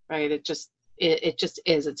question, right? It just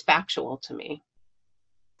is. It's factual to me.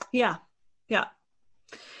 Yeah.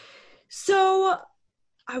 So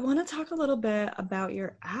I want to talk a little bit about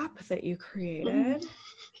your app that you created,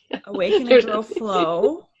 Awaken and Grow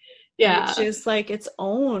Flow. Yeah. Which is like its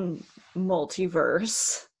own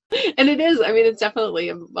multiverse. And it is. I mean, it's definitely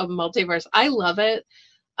a multiverse. I love it.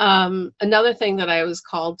 Another thing that I was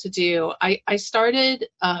called to do, I started,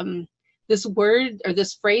 this word or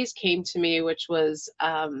this phrase came to me, which was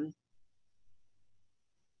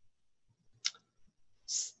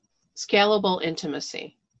scalable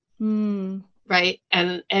intimacy. Right.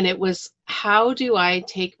 And it was, how do I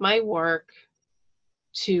take my work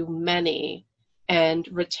to many and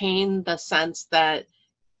retain the sense that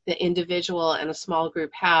the individual and a small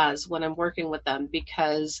group has when I'm working with them,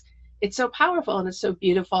 because it's so powerful and it's so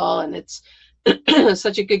beautiful and it's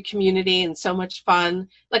such a good community and so much fun,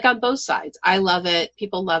 like on both sides. I love it.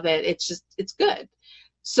 People love it. It's good.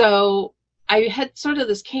 So I had sort of,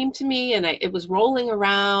 this came to me and it was rolling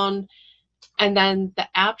around, and then the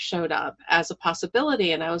app showed up as a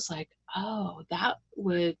possibility. And I was like, oh, that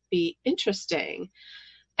would be interesting.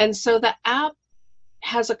 And so the app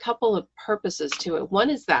has a couple of purposes to it. One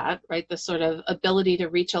is that, right, the sort of ability to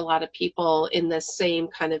reach a lot of people in this same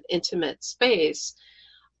kind of intimate space.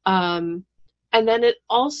 And then it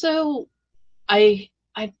also,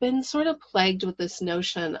 I've been sort of plagued with this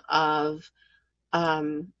notion of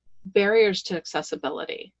barriers to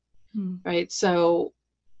accessibility, right? So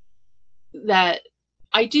that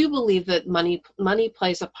I do believe that money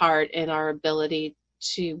plays a part in our ability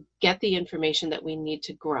to get the information that we need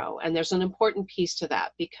to grow. And there's an important piece to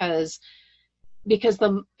that, because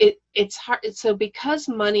it's hard. So because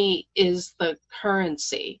money is the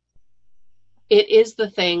currency, it is the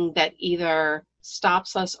thing that either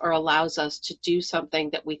stops us or allows us to do something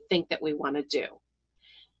that we think that we want to do.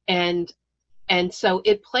 And so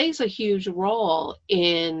it plays a huge role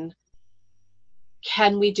in,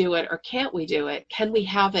 can we do it or can't we do it? Can we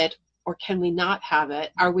have it or can we not have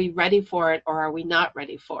it? Are we ready for it or are we not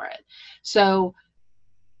ready for it? So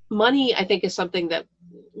money, I think, is something that,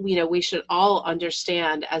 you know, we should all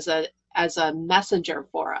understand as a messenger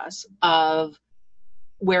for us of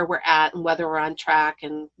where we're at and whether we're on track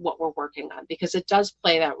and what we're working on, because it does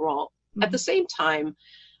play that role. At the same time,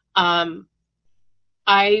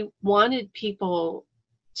 I wanted people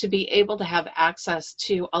to be able to have access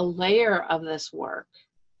to a layer of this work,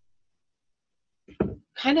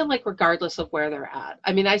 kind of like regardless of where they're at.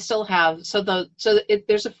 I mean, I still have,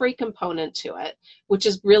 there's a free component to it, which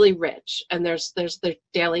is really rich. And there's the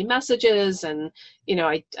daily messages, and, you know,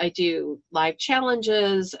 I do live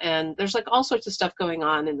challenges, and there's like all sorts of stuff going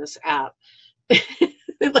on in this app,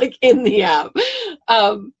 like in the app.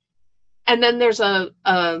 And then there's a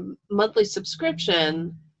monthly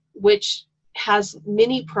subscription, which has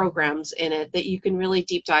mini programs in it that you can really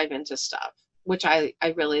deep dive into stuff, which I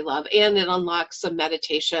really love. And it unlocks some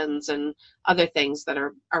meditations and other things that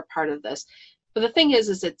are part of this. But the thing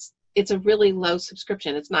is it's a really low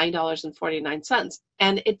subscription. It's $9.49.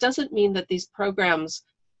 And it doesn't mean that these programs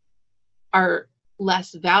are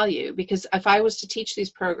less value, because if I was to teach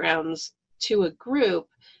these programs to a group,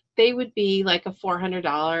 they would be like a $400,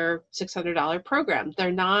 $600 program.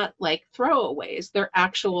 They're not like throwaways. They're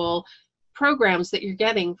actual programs that you're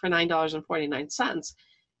getting for $9.49.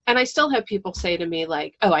 And I still have people say to me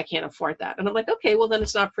like, oh, I can't afford that. And I'm like, okay, well then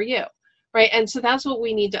it's not for you. Right. And so that's what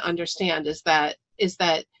we need to understand is that,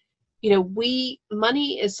 you know,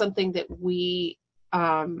 money is something that we,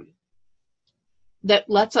 that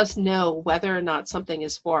lets us know whether or not something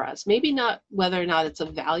is for us. Maybe not whether or not it's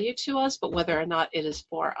of value to us, but whether or not it is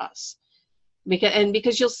for us.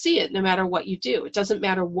 Because you'll see it no matter what you do. It doesn't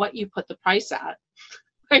matter what you put the price at.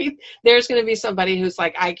 Right? There's going to be somebody who's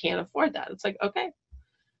like, I can't afford that. It's like, okay,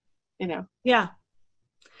 you know. Yeah.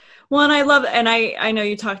 Well, and I love, and I know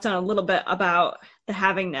you talked on a little bit about the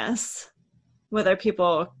havingness, whether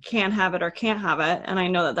people can have it or can't have it. And I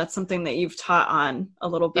know that that's something that you've taught on a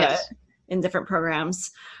little bit. Yes. In different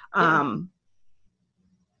programs. Yeah.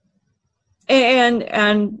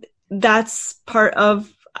 And that's part of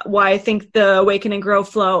why I think the Awaken and Grow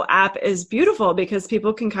Flow app is beautiful, because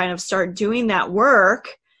people can kind of start doing that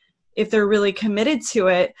work if they're really committed to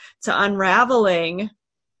it, to unraveling,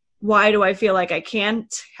 why do I feel like I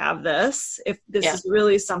can't have this if this is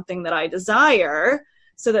really something that I desire,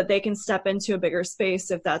 so that they can step into a bigger space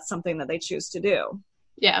if that's something that they choose to do.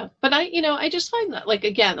 Yeah. But I just find that, like,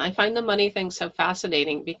 again, I find the money thing so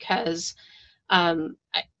fascinating because, I,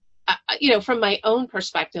 from my own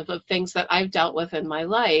perspective of things that I've dealt with in my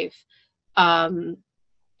life,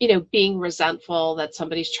 being resentful that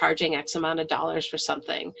somebody's charging X amount of dollars for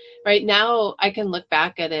something right now, I can look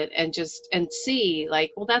back at it and see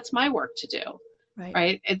like, well, that's my work to do.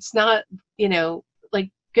 Right. It's not,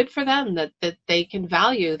 like, good for them that they can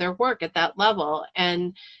value their work at that level.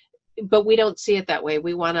 But we don't see it that way.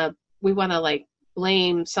 We want to like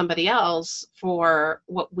blame somebody else for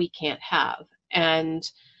what we can't have. And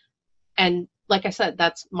like I said,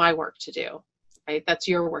 that's my work to do, right? That's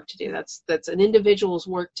your work to do. That's an individual's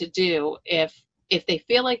work to do if if they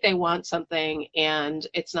feel like they want something and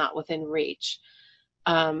it's not within reach.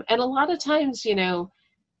 And a lot of times,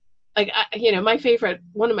 like,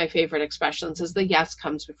 one of my favorite expressions is the yes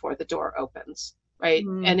comes before the door opens, right?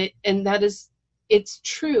 Mm. And it's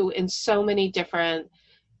true in so many different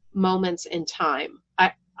moments in time.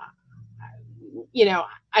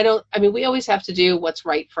 We always have to do what's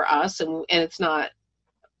right for us, and it's not,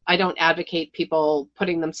 I don't advocate people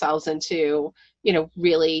putting themselves into,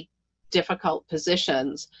 really difficult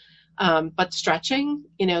positions. But stretching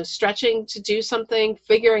to do something,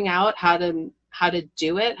 figuring out how to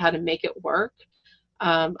do it, how to make it work.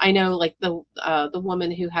 I know, like the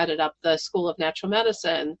woman who headed up the School of Natural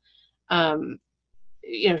Medicine,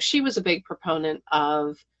 she was a big proponent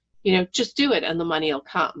of, just do it and the money will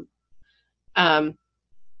come. I'm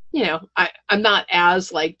not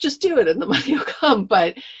as like, just do it and the money will come,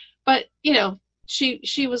 but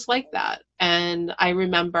she was like that. And I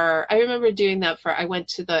remember doing that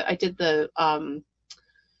I did the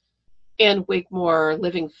Ann Wigmore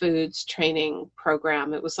Living Foods training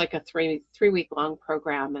program. It was like a three-week long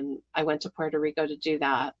program, and I went to Puerto Rico to do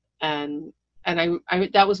that. And I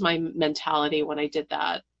that was my mentality when I did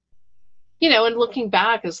that. And looking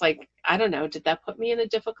back is like, I don't know, did that put me in a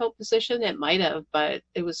difficult position? It might have, but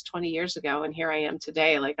it was 20 years ago, and here I am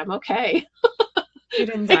today. Like, I'm okay. You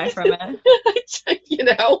didn't die from it.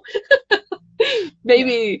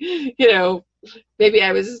 Maybe, maybe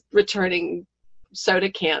I was returning soda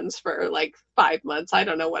cans for like 5 months. I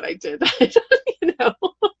don't know what I did.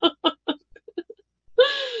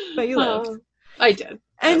 But you lived. I did.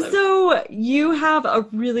 And so you have a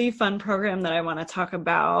really fun program that I want to talk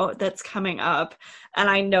about that's coming up. And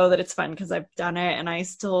I know that it's fun because I've done it and I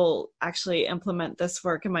still actually implement this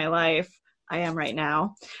work in my life. I am right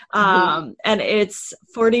now. And it's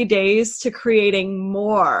 40 days to creating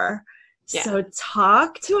more. Yeah. So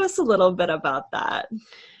talk to us a little bit about that.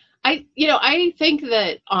 I think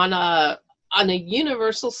that on a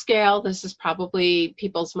universal scale, this is probably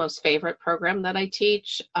people's most favorite program that I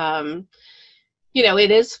teach.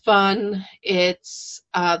 It is fun. It's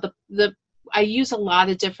I use a lot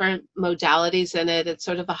of different modalities in it. It's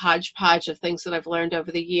sort of a hodgepodge of things that I've learned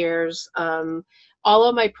over the years. All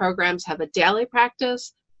of my programs have a daily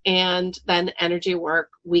practice and then energy work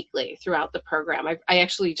weekly throughout the program. I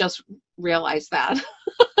actually just realized that.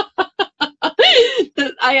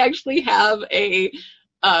 That I actually have a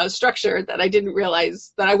structure that I didn't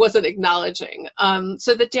realize, that I wasn't acknowledging.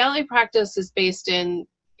 So the daily practice is based in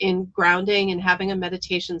grounding and having a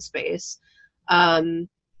meditation space. And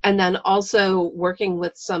then also working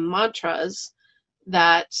with some mantras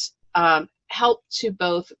that help to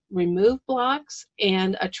both remove blocks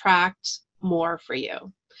and attract more for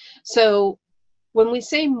you. So when we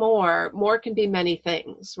say more can be many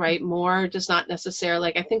things, right? More does not necessarily,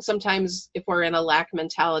 like, I think sometimes if we're in a lack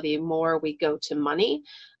mentality, more we go to money,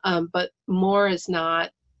 but more is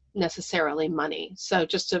not necessarily money. So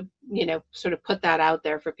just to, sort of put that out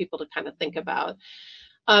there for people to kind of think about.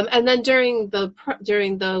 And then during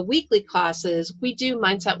the weekly classes, we do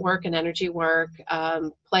mindset work and energy work,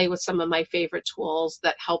 play with some of my favorite tools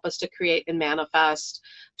that help us to create and manifest,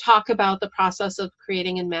 talk about the process of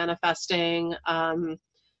creating and manifesting,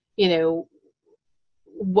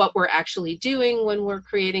 what we're actually doing when we're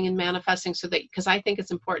creating and manifesting, so that, because I think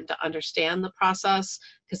it's important to understand the process,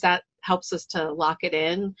 because that helps us to lock it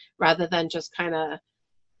in rather than just kind of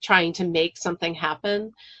trying to make something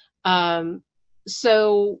happen.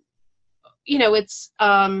 So, it's,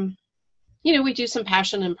 we do some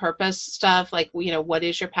passion and purpose stuff, like, what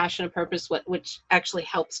is your passion and purpose, which actually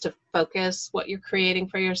helps to focus what you're creating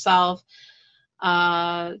for yourself.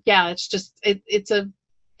 It's just, it's a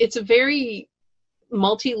very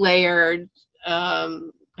multi-layered,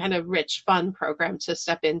 kind of rich, fun program to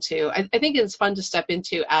step into. I think it's fun to step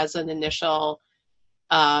into as an initial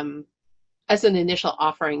offering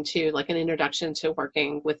to, like, an introduction to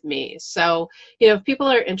working with me. So, if people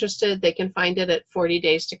are interested, they can find it at 40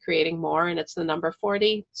 Days to Creating More, and it's the number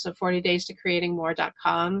 40. So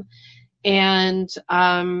 40daystocreatingmore.com. And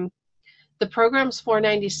the program's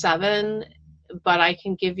 $497, but I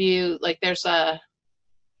can give you, like,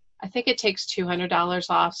 I think it takes $200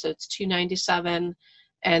 off, so it's $297,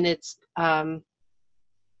 and it's I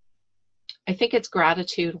think it's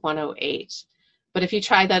Gratitude 108. But if you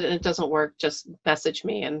try that and it doesn't work, just message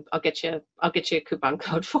me and I'll get you a coupon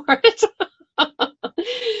code for it.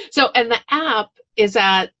 So, and the app is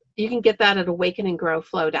you can get that at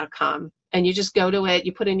awakeninggrowflow.com, and you just go to it,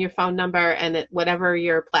 you put in your phone number, and whatever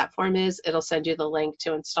your platform is, it'll send you the link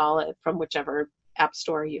to install it from whichever app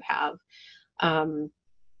store you have.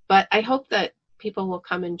 But I hope that people will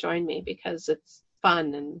come and join me because it's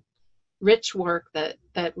fun, and rich work that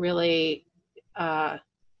really,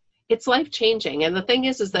 it's life-changing. And the thing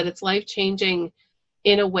is that it's life-changing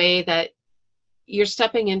in a way that you're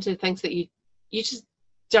stepping into things that you just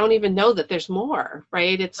don't even know that there's more,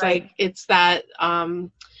 right? It's Right. like, it's that,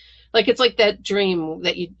 like, it's like that dream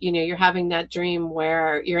that you know, you're having that dream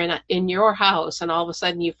where you're in your house, and all of a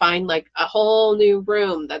sudden you find like a whole new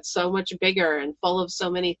room that's so much bigger and full of so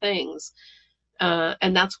many things.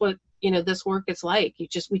 And that's what, you know, this work is like.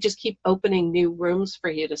 We just keep opening new rooms for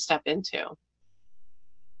you to step into.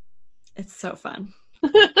 It's so fun.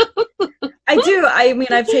 I do. I mean,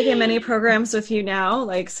 I've taken many programs with you now,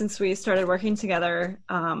 like since we started working together.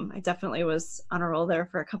 I definitely was on a roll there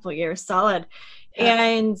for a couple of years solid.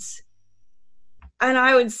 Yeah. And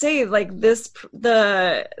I would say like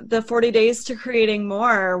the 40 days to creating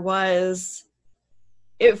more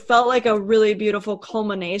it felt like a really beautiful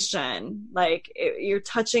culmination. Like you're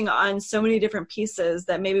touching on so many different pieces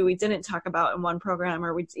that maybe we didn't talk about in one program,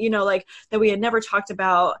 or we, you know, like that we had never talked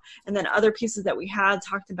about. And then other pieces that we had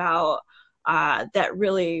talked about that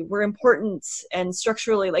really were important and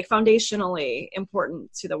structurally, like foundationally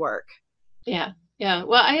important to the work. Yeah. Yeah.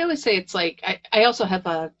 Well, I always say it's like, I also have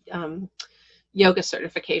a yoga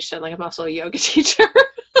certification. Like, I'm also a yoga teacher.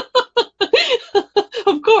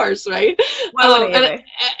 Of course, right?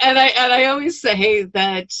 And I always say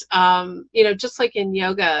that, you know, just like in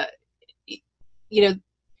yoga, you know,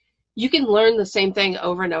 you can learn the same thing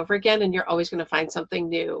over and over again, and you're always going to find something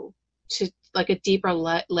new, to like a deeper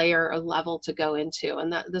layer or level to go into.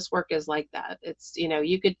 And that this work is like that. It's, you know,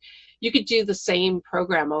 you could do the same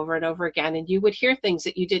program over and over again, and you would hear things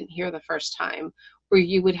that you didn't hear the first time, or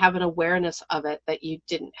you would have an awareness of it that you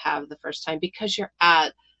didn't have the first time, because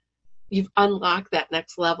you've unlocked that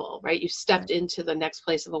next level, right? You've stepped into the next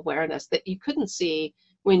place of awareness that you couldn't see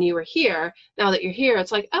when you were here. Now that you're here,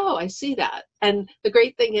 it's like, oh, I see that. And the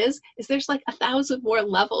great thing is there's like 1,000 more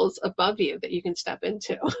levels above you that you can step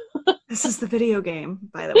into. This is the video game,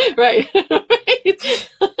 by the way. Right.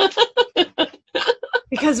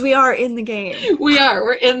 Because we are in the game.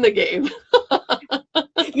 We're in the game.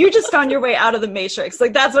 You just found your way out of the Matrix.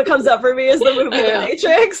 Like, that's what comes up for me is the movie The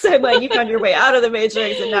Matrix. And like, you found your way out of the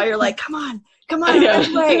Matrix, and now you're like, come on,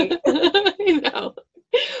 way. I know.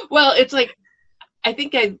 Well, it's like, I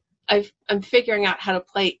think I'm figuring out how to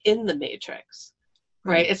play in the Matrix,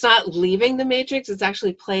 right? It's not leaving the Matrix, it's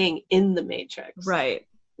actually playing in the Matrix. Right.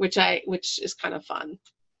 Which is kind of fun.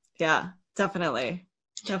 Yeah, definitely.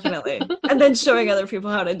 And then showing other people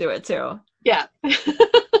how to do it too. Yeah.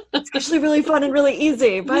 It's actually really fun and really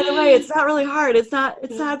easy. By the way, it's not really hard. It's not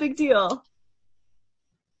a big deal.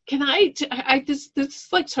 Can this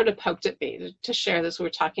like sort of poked at me to share this. We're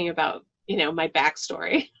talking about, you know, my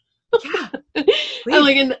backstory. Yeah. And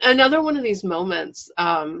like in another one of these moments,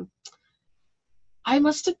 I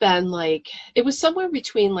must have been like, it was somewhere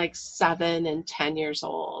between like 7 and 10 years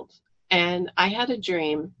old. And I had a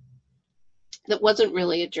dream that wasn't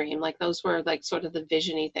really a dream. Like, those were like sort of the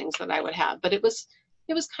vision-y things that I would have, but it was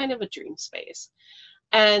kind of a dream space.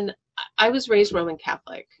 And I was raised Roman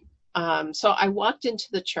Catholic. So I walked into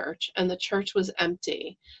the church, and the church was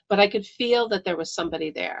empty, but I could feel that there was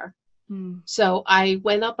somebody there. So I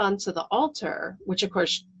went up onto the altar, which of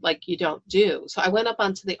course, like, you don't do. So I went up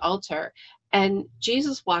onto the altar, and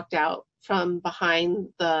Jesus walked out from behind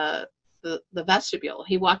the vestibule.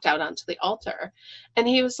 He walked out onto the altar, and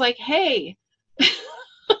he was like, "Hey,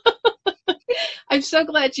 I'm so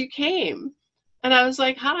glad you came." And I was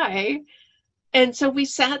like, "Hi." And so we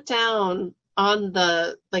sat down on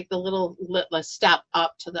the little step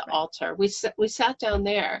up to the altar. We sat down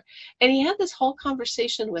there, and he had this whole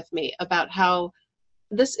conversation with me about how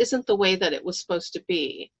this isn't the way that it was supposed to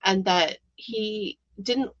be, and that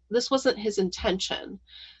this wasn't his intention,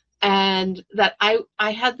 and that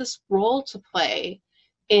I had this role to play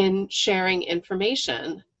in sharing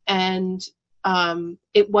information, and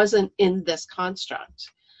it wasn't in this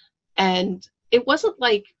construct. And it wasn't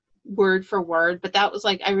like word for word, but that was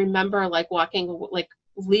like, I remember like waking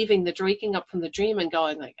up from the dream and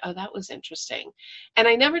going like, oh, that was interesting. And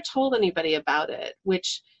I never told anybody about it,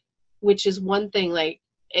 which is one thing. Like,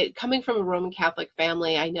 coming from a Roman Catholic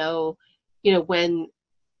family, I know, you know,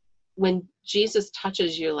 when Jesus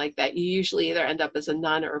touches you like that, you usually either end up as a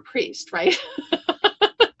nun or a priest, right?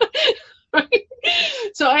 Right.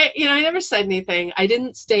 So I never said anything. I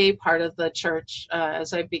didn't stay part of the church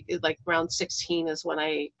as like around 16 is when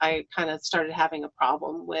I kind of started having a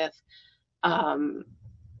problem with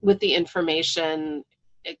the information,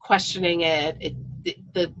 questioning it.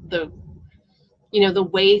 The the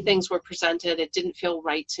way things were presented, it didn't feel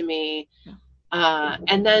right to me.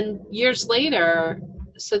 And then years later,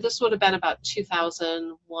 so this would have been about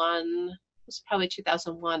 2001. It was probably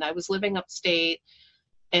 2001. I was living upstate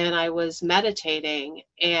and I was meditating,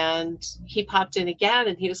 and he popped in again,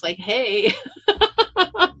 and he was like, "Hey."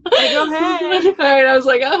 Go ahead. And I was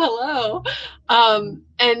like, "Oh, hello."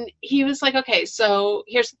 And he was like, "Okay, so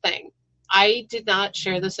here's the thing. I did not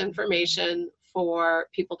share this information for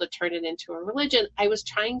people to turn it into a religion. I was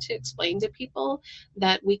trying to explain to people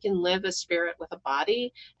that we can live as spirit with a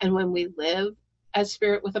body, and when we live as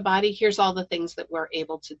spirit with a body, here's all the things that we're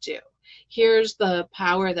able to do. Here's the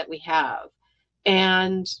power that we have."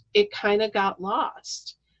 And it kind of got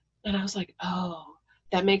lost. And I was like, oh,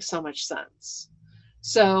 that makes so much sense.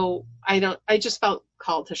 So I just felt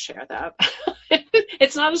called to share that.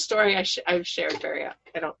 It's not a story I've shared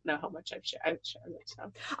I don't know how much I've shared it.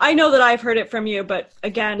 So. I know that I've heard it from you, but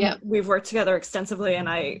again, we've worked together extensively,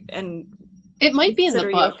 and it might be in the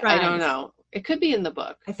book. I don't know. It could be in the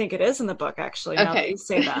book. I think it is in the book, actually. Now that you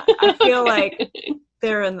say that, I feel like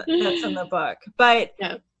that's in the book,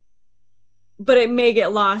 but it may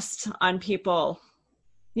get lost on people,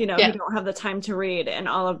 who don't have the time to read and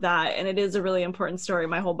all of that. And it is a really important story.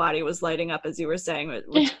 My whole body was lighting up as you were saying,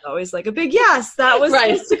 which is always like a big yes, that was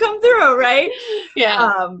supposed to come through, right?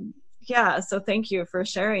 Yeah. So thank you for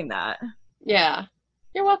sharing that. Yeah.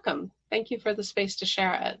 You're welcome. Thank you for the space to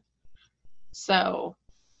share it. So.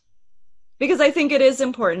 Because I think it is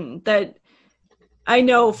important that I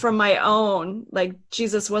know from my own, like,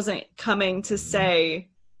 Jesus wasn't coming to say,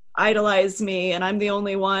 idolize me and I'm the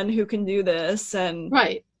only one who can do this and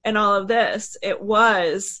all of this. It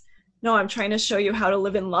was, no, I'm trying to show you how to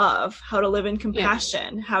live in love, how to live in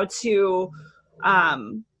compassion, how to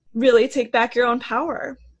really take back your own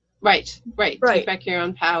power. Right. Take back your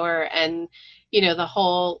own power, and the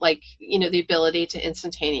whole, the ability to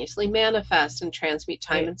instantaneously manifest and transmute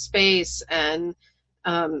time and space, and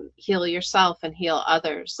heal yourself and heal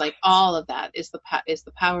others. Like, all of that is the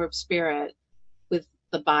power of spirit with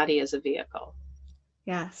the body as a vehicle.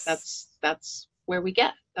 Yes. That's where we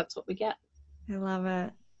get. That's what we get. I love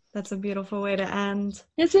it. That's a beautiful way to end.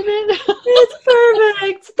 Isn't it? It's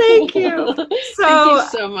perfect. Thank you. Thank you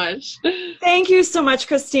so much. Thank you so much,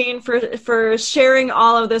 Christine, for sharing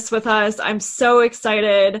all of this with us. I'm so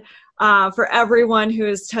excited for everyone who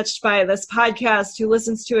is touched by this podcast, who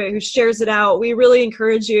listens to it, who shares it out. We really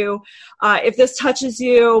encourage you. If this touches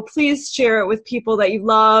you, please share it with people that you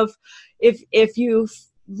love. If you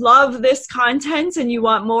love this content and you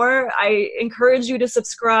want more, I encourage you to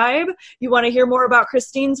subscribe. You want to hear more about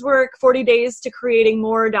Christine's work,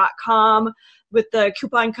 40daystocreatingmore.com with the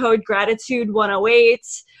coupon code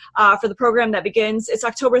Gratitude108 for the program that begins. It's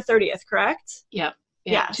October 30th, correct? Yeah.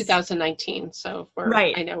 Yes. 2019. So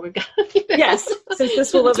I know we've got yes, since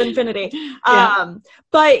this will live infinity.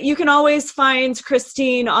 But you can always find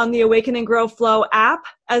Christine on the Awaken and Grow Flow app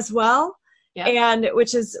as well. Yeah. And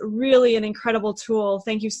which is really an incredible tool.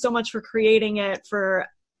 Thank you so much for creating it for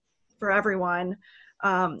everyone.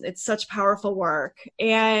 It's such powerful work.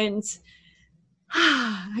 And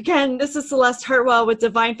again, this is Celeste Hartwell with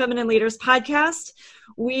Divine Feminine Leaders Podcast.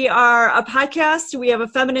 We are a podcast. We have a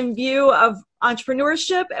feminine view of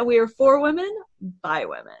entrepreneurship, and we are for women by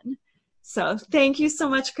women. So thank you so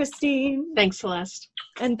much, Christine. Thanks, Celeste.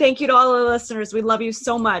 And thank you to all the listeners. We love you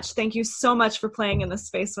so much. Thank you so much for playing in this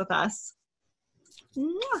space with us.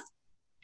 Mwah.